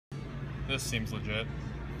This seems legit.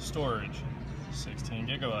 Storage, 16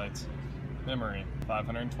 gigabytes. Memory,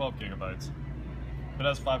 512 gigabytes. If it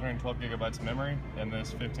has 512 gigabytes of memory and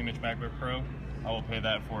this 15-inch MacBook Pro, I will pay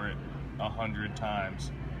that for it 100 times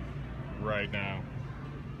right now.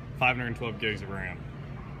 512 gigs of RAM.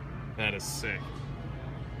 That is sick.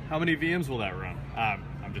 How many VMs will that run?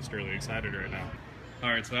 I'm just really excited right now.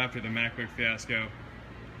 Alright, so after the MacBook fiasco,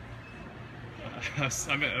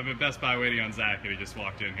 I'm at Best Buy waiting on Zach, and he just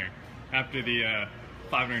walked in here. After the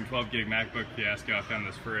 512 gig MacBook fiasco, I found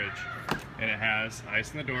this fridge, and it has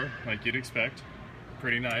ice in the door, like you'd expect.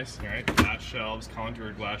 Pretty nice, right? Glass shelves,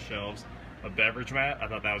 contoured glass shelves, a beverage mat. I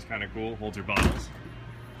thought that was kind of cool, holds your bottles.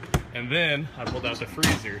 And then I pulled out the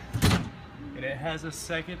freezer, and it has a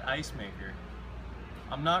second ice maker.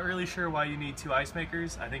 I'm not really sure why you need 2 ice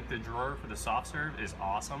makers. I think the drawer for the soft serve is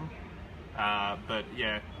awesome. But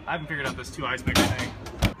yeah, I haven't figured out this 2 ice maker thing.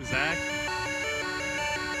 Zach?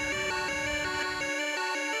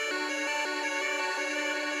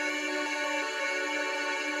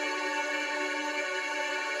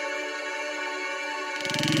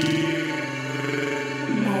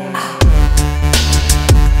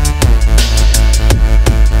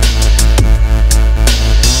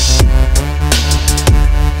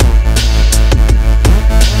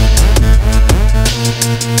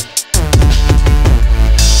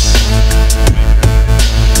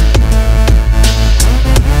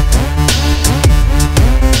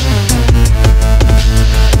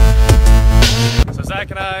 Zach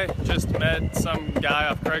and I just met some guy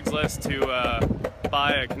off Craigslist to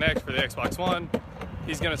buy a Kinect for the Xbox One.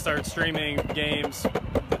 He's going to start streaming games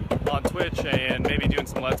on Twitch and maybe doing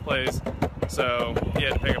some Let's Plays. So he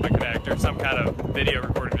had to pick up a Kinect or some kind of video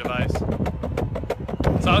recording device.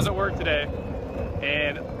 So I was at work today,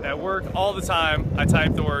 and at work all the time I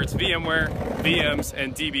type the words VMware, VMs,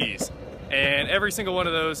 and DBs. And every single one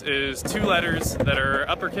of those is 2 letters that are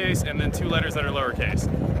uppercase and then 2 letters that are lowercase.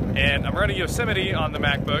 And I'm running Yosemite on the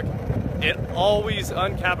MacBook. It always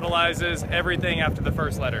uncapitalizes everything after the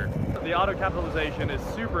first letter. The auto capitalization is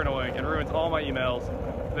super annoying and ruins all my emails.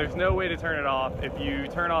 There's no way to turn it off. If you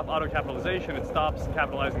turn off auto capitalization, it stops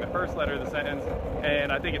capitalizing the first letter of the sentence,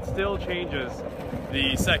 and I think it still changes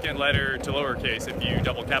the second letter to lowercase if you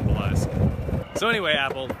double capitalize. So anyway,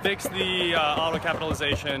 Apple, fix the auto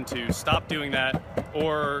capitalization to stop doing that,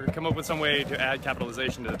 or come up with some way to add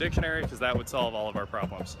capitalization to the dictionary, because that would solve all of our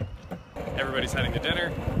problems. Everybody's heading to dinner.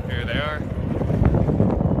 Here they are.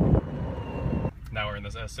 Now we're in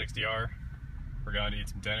this S60R. We're going to eat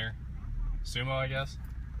some dinner. Sumo, I guess.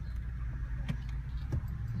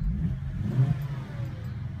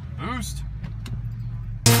 Boost!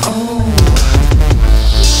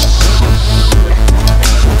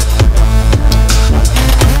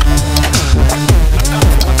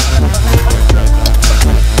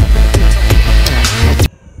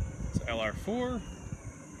 LR4,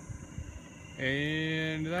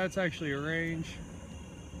 and that's actually a range.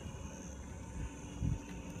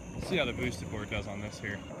 Let's see how the boosted board does on this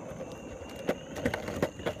here.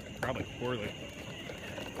 Probably poorly.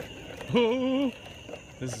 Oh,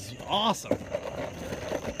 this is awesome.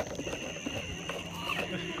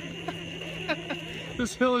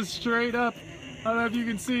 This hill is straight up. I don't know if you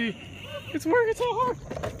can see. It's working so hard.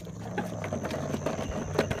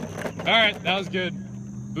 All right, that was good.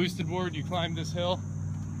 Boosted board, you climbed this hill.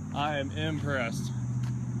 I am impressed.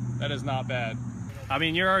 That is not bad. I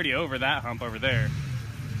mean, you're already over that hump over there.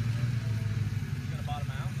 You gonna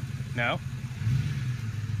bottom out? No.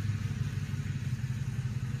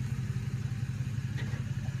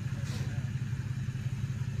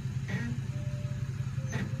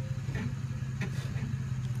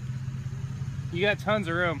 You got tons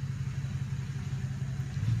of room.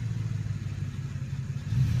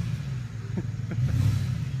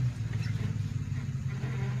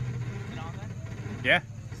 Yeah.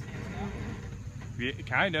 Yeah,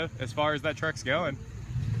 kind of, as far as that truck's going.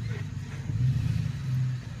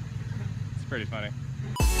 It's pretty funny.